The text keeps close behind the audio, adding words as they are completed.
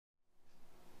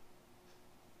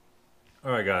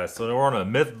Alright guys, so we're on a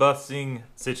myth busting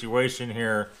situation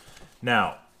here.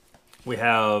 Now, we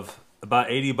have about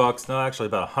 80 bucks, no actually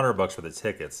about 100 bucks for the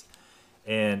tickets.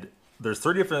 And there's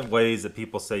 3 different ways that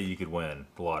people say you could win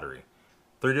the lottery.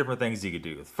 3 different things you could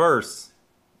do. First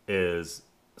is,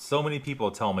 so many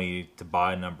people tell me to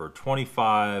buy number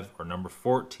 25 or number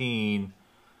 14,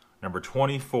 number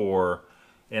 24.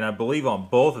 And I believe on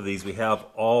both of these we have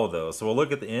all of those. So we'll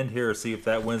look at the end here, see if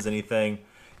that wins anything.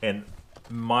 And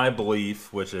my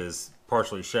belief, which is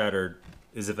partially shattered,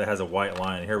 is if it has a white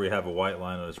line. Here we have a white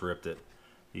line that has ripped it.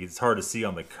 It's hard to see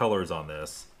on the colors on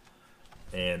this.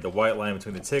 And the white line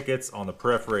between the tickets on the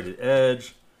perforated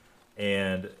edge.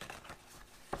 And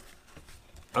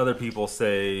other people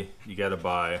say you got to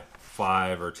buy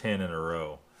 5 or 10 in a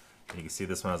row. And you can see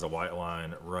this one has a white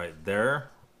line right there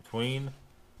between.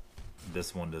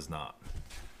 This one does not.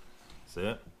 See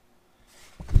it?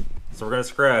 So we're going to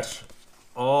scratch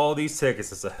all these tickets.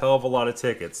 It's a hell of a lot of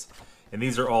tickets. And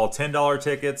these are all $10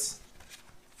 tickets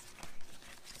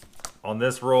on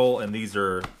this roll. And these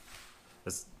are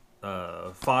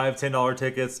 5 $10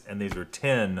 tickets. And these are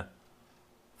 10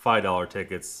 $5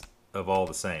 tickets of all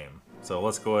the same. So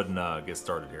let's go ahead and get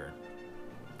started here.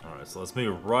 Alright, so let's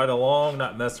move right along.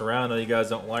 Not mess around. I know you guys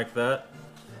don't like that.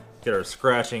 Get our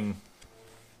scratching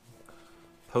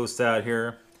post out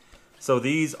here. So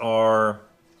these are...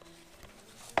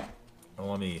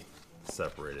 Let me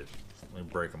separate it. Let me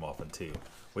break them off in two.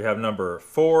 We have number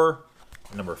 4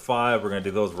 and number 5. We're going to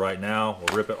do those right now.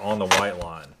 We'll rip it on the white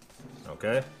line.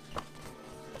 Okay?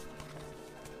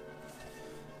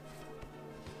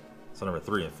 So number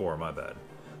 3 and 4, my bad.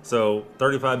 So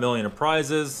 35 million in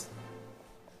prizes.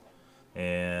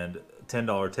 And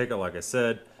 $10 ticket, like I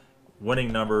said.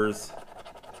 Winning numbers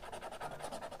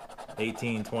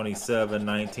 18, 27,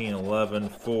 19, 11,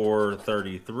 4,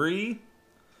 33.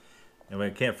 And we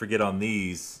can't forget on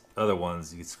these other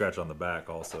ones, you can scratch on the back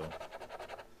also.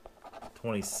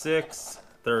 26,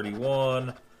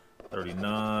 31,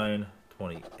 39,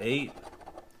 28.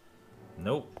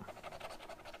 Nope.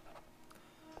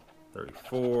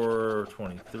 34,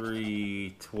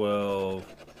 23,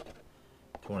 12,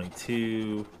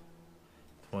 22,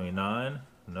 29.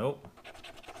 Nope.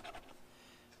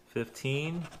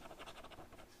 15,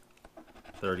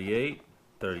 38,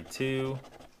 32,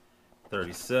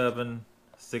 37,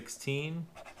 16,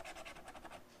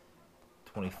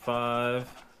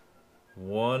 25,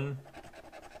 1,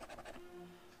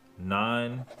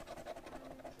 9,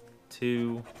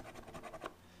 2,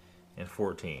 and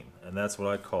 14. And that's what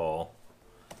I call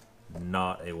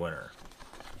not a winner.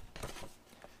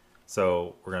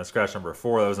 So we're going to scratch number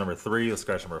 4. That was number 3. Let's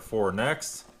scratch number 4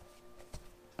 next.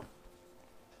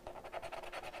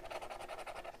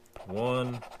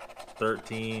 1,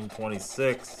 13,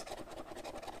 26,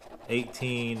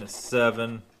 18,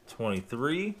 7,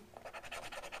 23,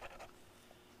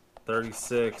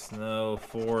 36, no,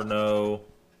 4, no,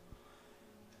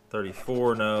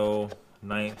 34, no,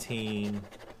 19,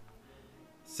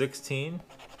 16,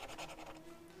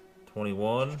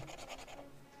 21,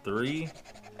 3,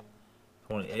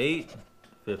 28,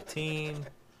 15,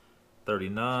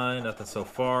 39, nothing so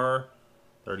far,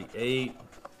 38,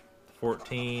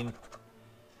 14,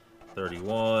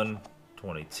 31,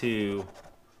 22,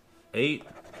 8,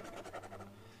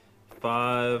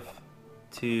 5,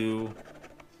 2,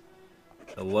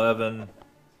 11,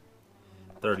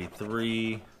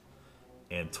 33,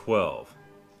 and 12.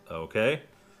 Okay,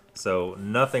 so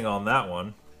nothing on that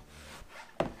one.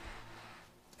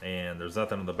 And there's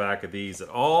nothing on the back of these at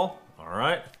all.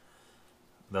 Alright,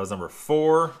 that was number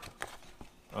 4.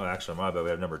 Oh, actually, my bad. We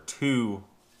have number 2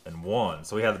 and 1.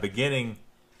 So we have the beginning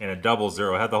and a double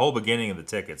 0. I have the whole beginning of the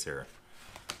tickets here.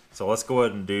 So let's go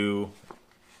ahead and do,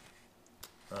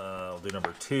 we'll do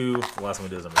number 2. The last one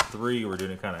we did is number 3. We're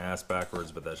doing it kind of ass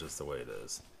backwards, but that's just the way it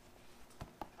is.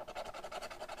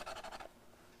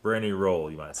 Brand new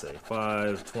roll, you might say.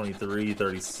 5, 23,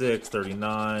 36,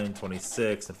 39,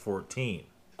 26, and 14.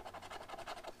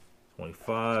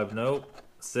 25, nope.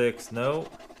 6, no.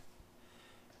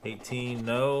 18,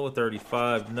 no.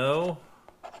 35, no.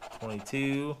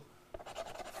 22,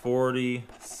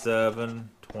 47,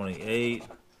 28,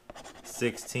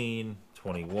 16,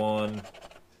 21,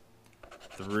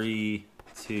 3,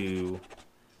 2,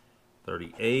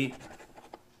 38,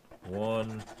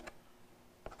 1,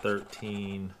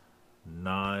 13,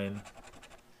 9,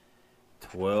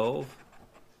 12,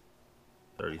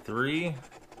 33,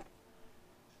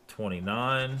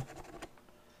 29,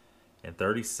 and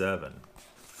 37.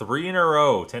 3 in a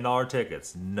row, $10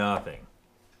 tickets, nothing.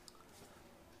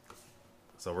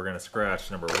 So we're going to scratch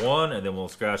number 1, and then we'll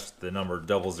scratch the number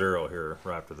 00 here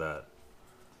right after that.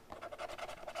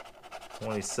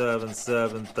 27,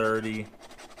 7, 30,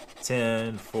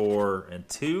 10, 4, and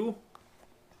 2.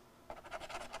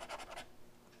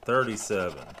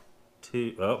 37,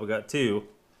 2. Oh, we got 2.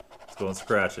 Let's go and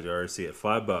scratch it. You already see it.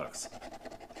 $5.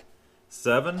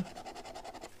 7,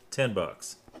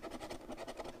 $10.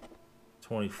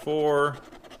 24,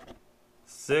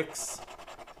 6,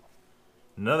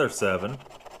 another 7,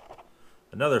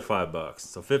 another $5.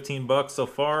 So $15 so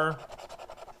far.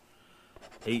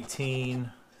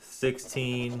 18,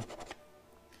 16,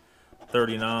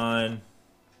 39,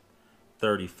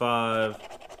 35,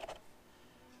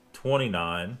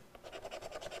 29,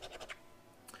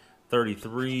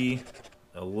 33,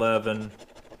 11,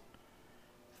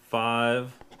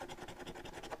 5,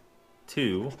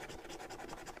 2,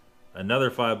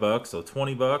 another $5, so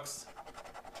 $20,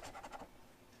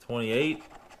 28,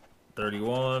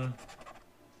 31,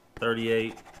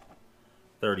 38,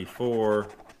 34,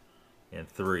 and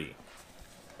 3.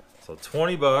 So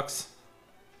 $20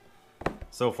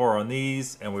 so far on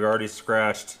these, and we already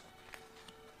scratched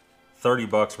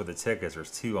 $30 for the tickets.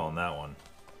 There's 2 on that one.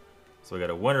 So we got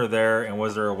a winner there. And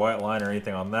was there a white line or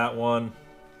anything on that one?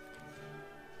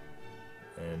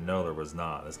 And no, there was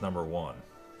not. That's number 1.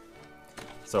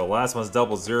 So last one's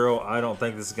 00. I don't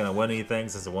think this is going to win anything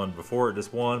since the one before it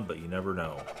just won, but you never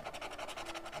know.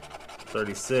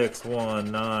 36,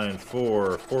 1, 9,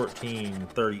 4, 14,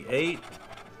 38,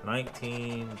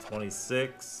 19,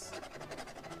 26,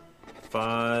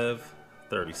 5,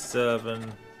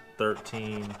 37,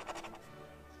 13,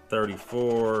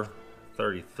 34,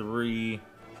 33,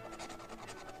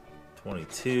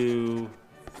 22,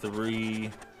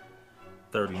 3,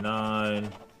 39,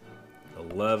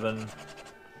 11,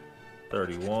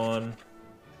 31,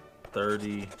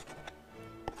 30,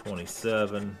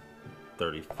 27,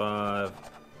 35,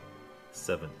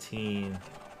 17,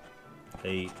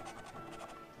 8,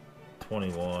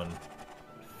 21,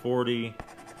 40,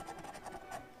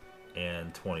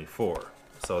 and 24.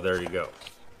 So there you go.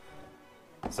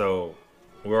 So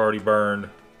we already burned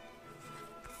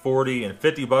 40 and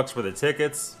 $50 for the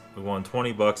tickets. We won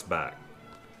 $20 back.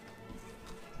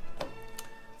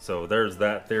 So there's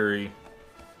that theory.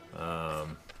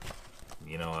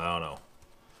 You know, I don't know.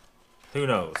 Who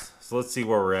knows? So let's see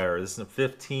where we're at. This is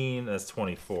 15. That's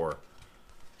 24.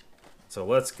 So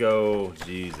let's go.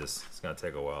 Jesus, it's gonna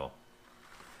take a while.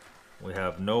 We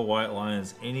have no white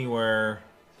lines anywhere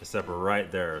except for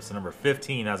right there. So number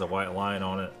 15 has a white line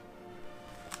on it.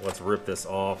 Let's rip this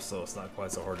off so it's not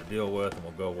quite so hard to deal with, and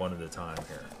we'll go one at a time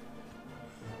here.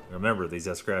 Remember, these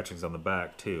have scratchings on the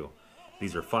back too.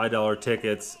 These are $5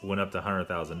 tickets, went up to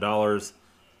 $100,000.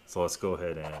 So let's go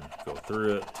ahead and go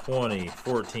through it. 20,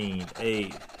 14,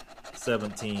 8,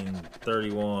 17,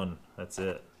 31. That's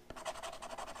it.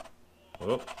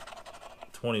 Whoop.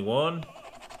 21,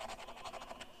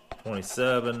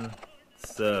 27,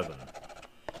 7,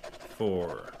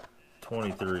 4,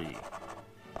 23,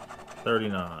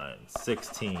 39,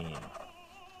 16,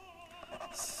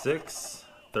 6,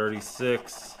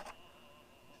 36,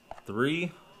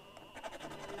 3,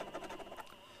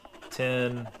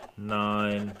 10,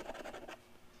 9,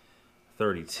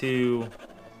 32,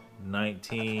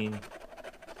 19,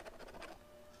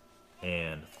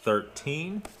 and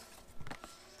 13.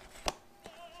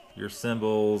 Your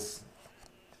symbols.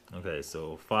 Okay,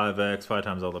 so 5x, 5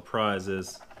 times all the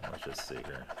prizes. Let's just see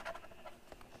here.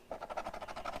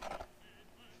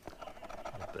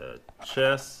 The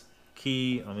chess,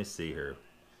 key, let me see here.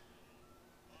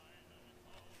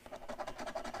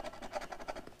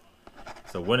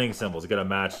 So winning symbols, you gotta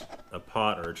match a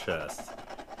pot or a chest.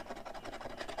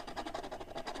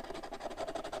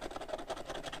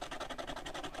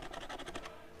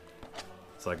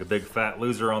 It's like a big fat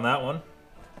loser on that one.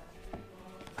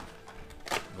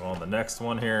 Go on the next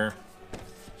one here.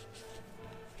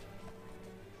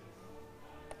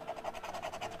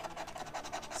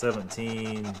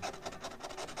 $17,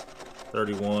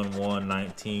 31, 1,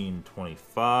 19,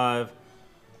 25.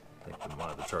 I think we might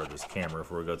have to charge this camera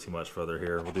before we go too much further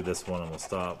here. We'll do this one and we'll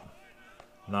stop.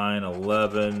 9,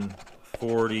 11,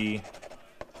 40,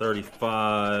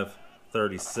 35,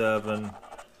 37,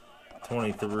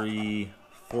 23,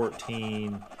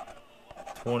 14,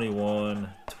 21,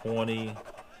 20,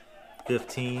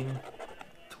 15,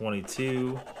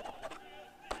 22,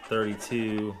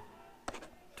 32,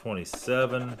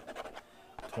 27,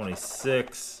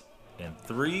 26, and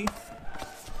 3.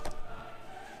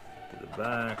 To the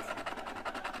back.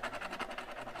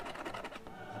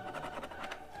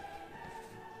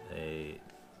 A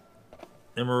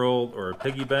emerald or a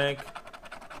piggy bank.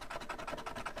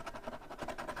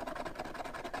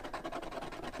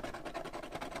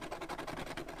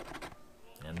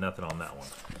 And nothing on that one.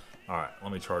 Alright,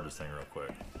 let me charge this thing real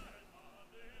quick.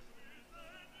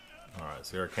 Alright,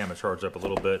 so our camera charged up a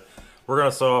little bit. We're going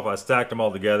to start off, I stacked them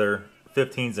all together.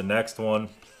 15's the next one.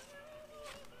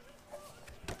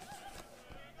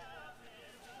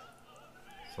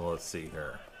 So let's see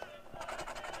here.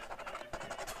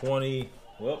 20.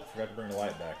 Whoop, forgot to bring the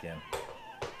light back in.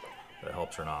 If that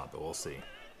helps or not, but we'll see.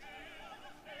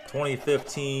 20,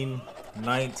 15,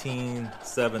 19,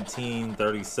 17,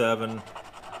 37,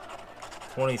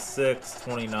 26,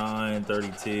 29,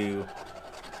 32,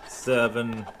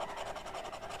 7,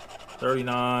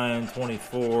 39,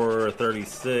 24,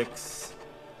 36,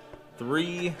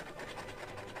 3,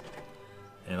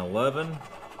 and 11,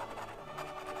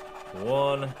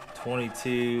 1,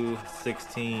 22,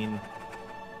 16,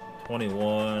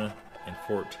 21, and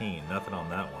 14. Nothing on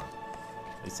that one.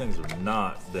 These things have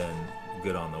not been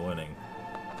good on the winning.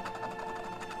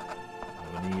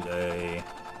 We need a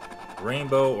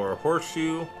rainbow or a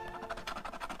horseshoe.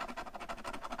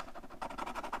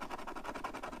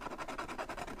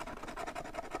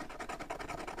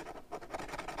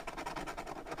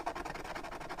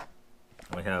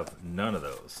 We have none of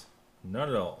those. None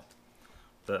at all.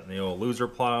 That in the old loser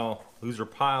pile.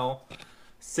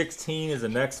 16 is the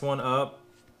next one up.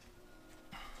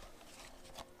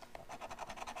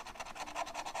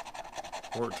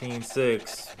 Fourteen,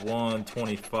 6, 1,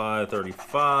 25,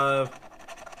 35,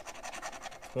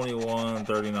 21,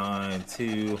 39,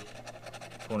 2,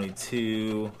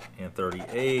 22, and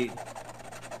 38,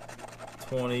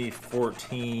 20,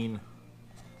 14, make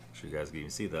sure you guys can even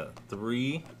see that,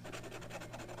 3,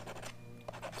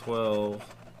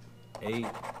 12, 8,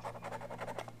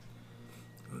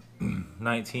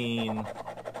 19,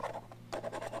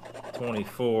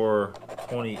 24,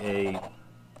 28,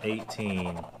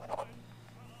 18,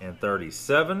 and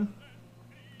 37.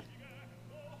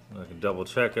 I can double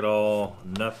check it all.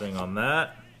 Nothing on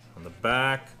that. On the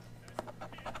back.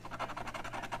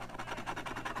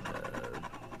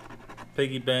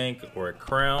 Piggy bank or a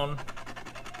crown.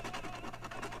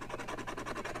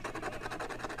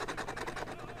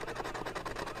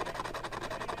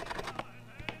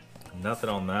 Nothing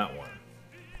on that one.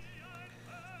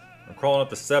 I'm crawling up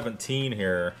to 17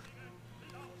 here.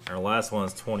 Our last one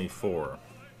is 24.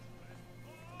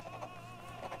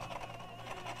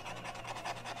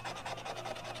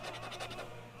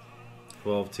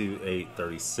 12, 2, 8,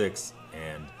 36,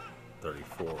 and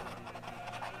 34.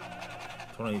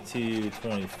 22,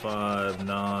 25,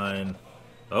 9.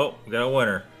 Oh, we got a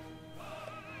winner.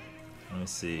 Let me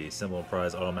see. Symbol and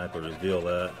prize automatically reveal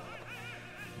that.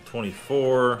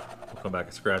 24. We'll come back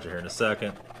and scratch it here in a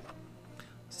second.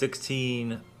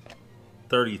 16,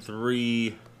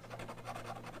 33,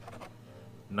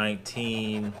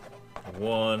 19,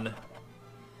 1,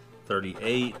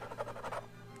 38,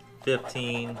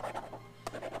 15,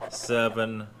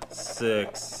 7,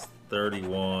 6,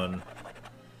 31,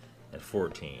 and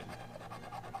 14.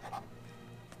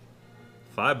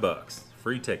 $5,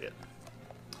 free ticket.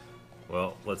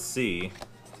 Well, let's see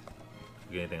if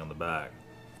we get anything on the back.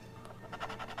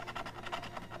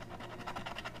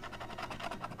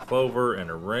 Clover and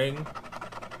a ring.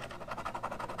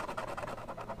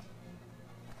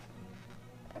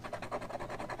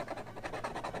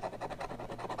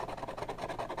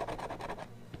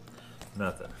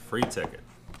 Nothing. Free ticket.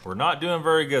 We're not doing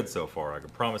very good so far. I can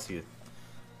promise you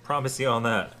on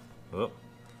that. Whoop.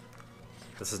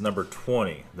 This is number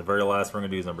 20. The very last we're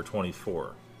going to do is number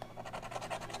 24.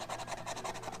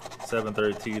 7,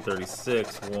 32,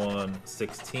 36, 1,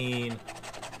 16,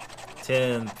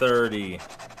 10, 30,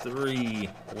 3,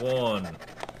 1,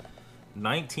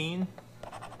 19,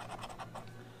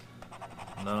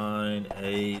 9,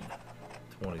 8,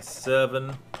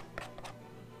 27,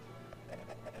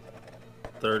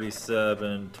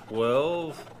 37,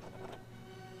 12,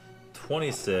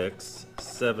 26,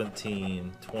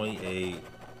 17, 28,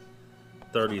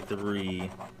 33,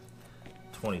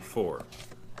 24.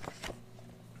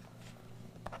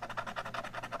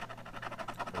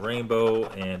 Rainbow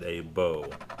and a bow.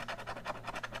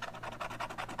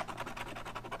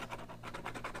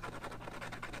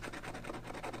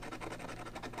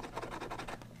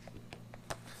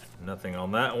 Nothing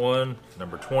on that one.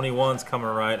 Number 21's coming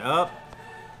right up.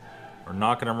 We're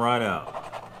knocking them right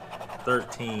out.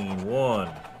 13,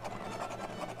 1,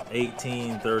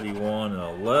 18, 31,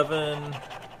 and 11,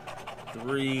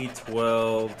 3,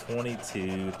 12,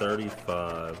 22,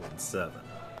 35, and 7.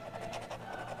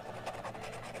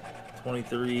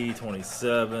 23,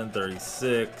 27,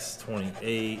 36,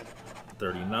 28,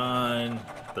 39,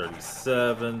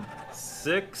 37,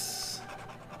 6,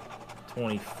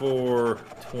 24,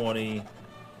 20,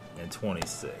 and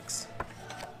 26.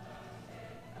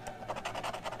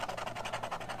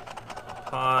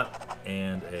 pot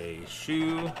and a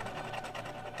shoe.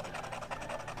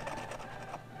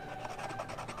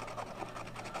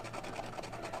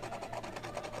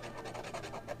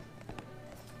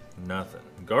 Nothing.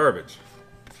 Garbage.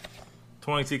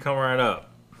 22 coming right up.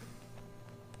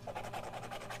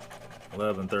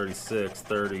 11, 36,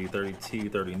 30, 32,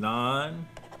 39,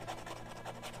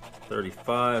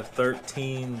 35,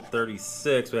 13,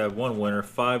 36. We have one winner,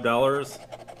 $5.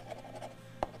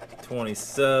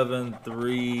 27,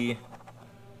 3,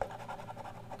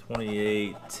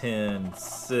 28, 10,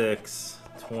 6,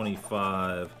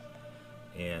 25,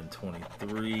 and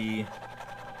 23,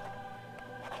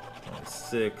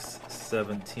 26,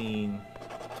 17,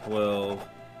 12,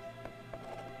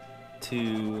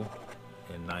 2,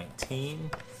 and 19.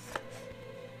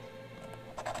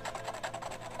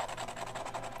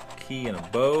 Key and a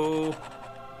bow.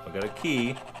 I got a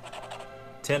key.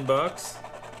 $10.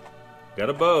 Got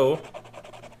a bow.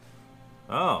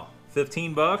 Oh,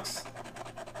 $15.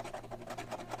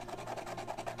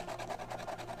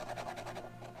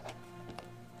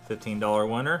 $15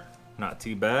 winner. Not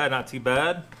too bad, not too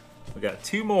bad. We got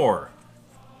two more.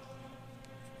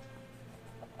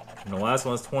 And the last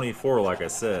one's 24, like I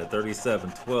said.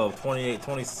 37, 12, 28,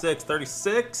 26,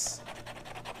 36.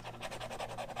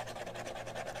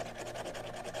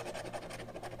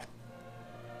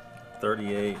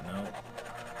 $38, no.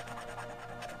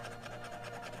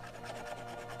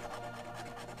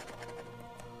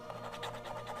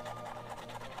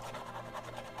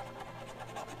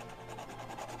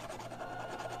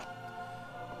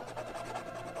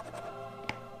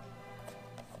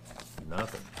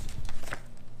 Nothing.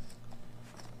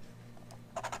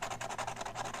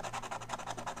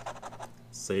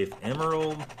 Safe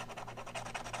emerald.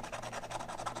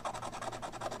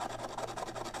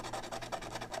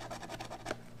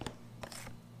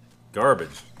 Garbage.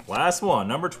 Last one,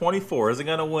 number 24. Isn't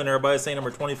gonna win. Everybody's saying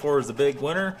number 24 is the big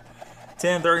winner.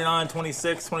 10, 39,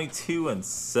 26, 22, and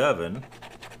 7.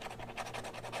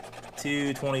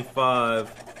 2, 25,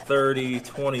 30,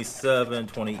 27,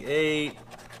 28,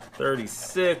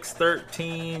 36,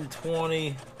 13,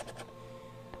 20,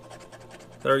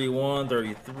 31,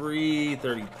 33,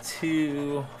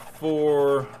 32,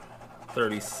 4,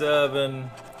 37,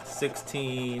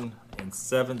 16, and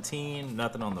 17.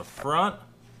 Nothing on the front.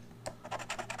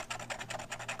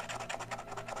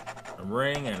 A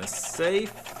ring and a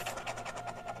safe.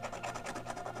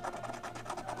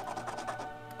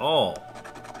 All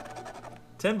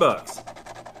 $10.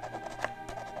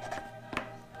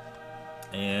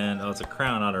 And oh, it's a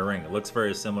crown, not a ring. It looks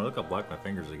very similar. Look how black my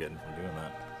fingers are getting from doing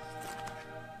that.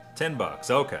 $10.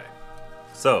 Okay.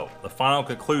 So the final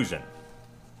conclusion.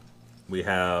 We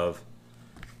have,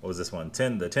 what was this one?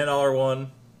 The $10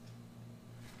 one.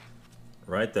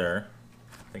 Right there.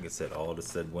 I think it said all. It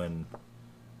said win.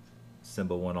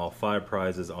 Symbol won all 5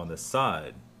 prizes on the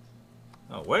side.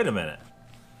 Oh, wait a minute.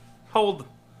 Hold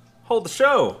the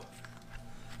show.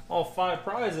 All 5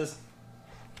 prizes.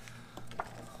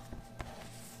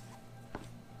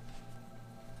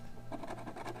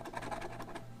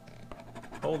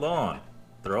 Hold on.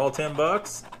 They're all $10?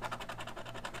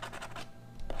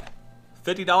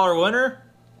 $50 winner?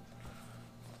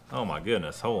 Oh my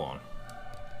goodness, hold on.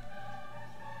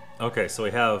 Okay, so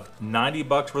we have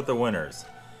 $90 worth of winners.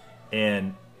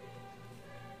 And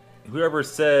whoever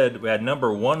said we had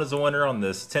number 1 as a winner on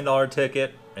this $10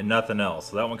 ticket and nothing else.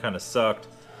 So that one kind of sucked.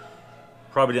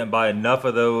 Probably didn't buy enough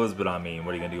of those, but I mean,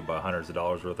 what are you gonna do, buy hundreds of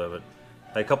dollars worth of it?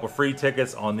 Had a couple free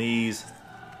tickets on these,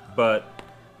 but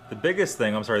the biggest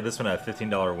thing, I'm sorry, this one had a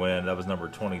 $15 win. That was number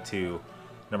 22.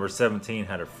 Number 17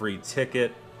 had a free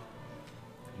ticket.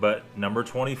 But number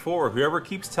 24, whoever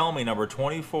keeps telling me number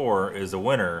 24 is a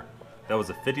winner, that was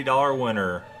a $50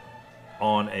 winner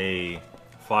on a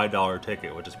 $5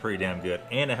 ticket, which is pretty damn good.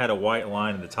 And it had a white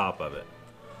line at the top of it.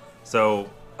 So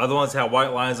other ones had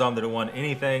white lines on that didn't won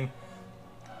anything.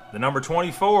 The number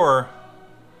 24,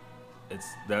 it's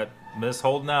that miss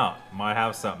holding out. Might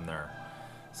have something there.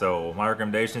 So my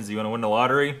recommendations, you want to win the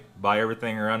lottery, buy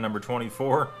everything around number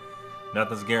 24.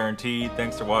 Nothing's guaranteed.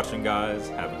 Thanks for watching, guys.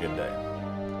 Have a good day.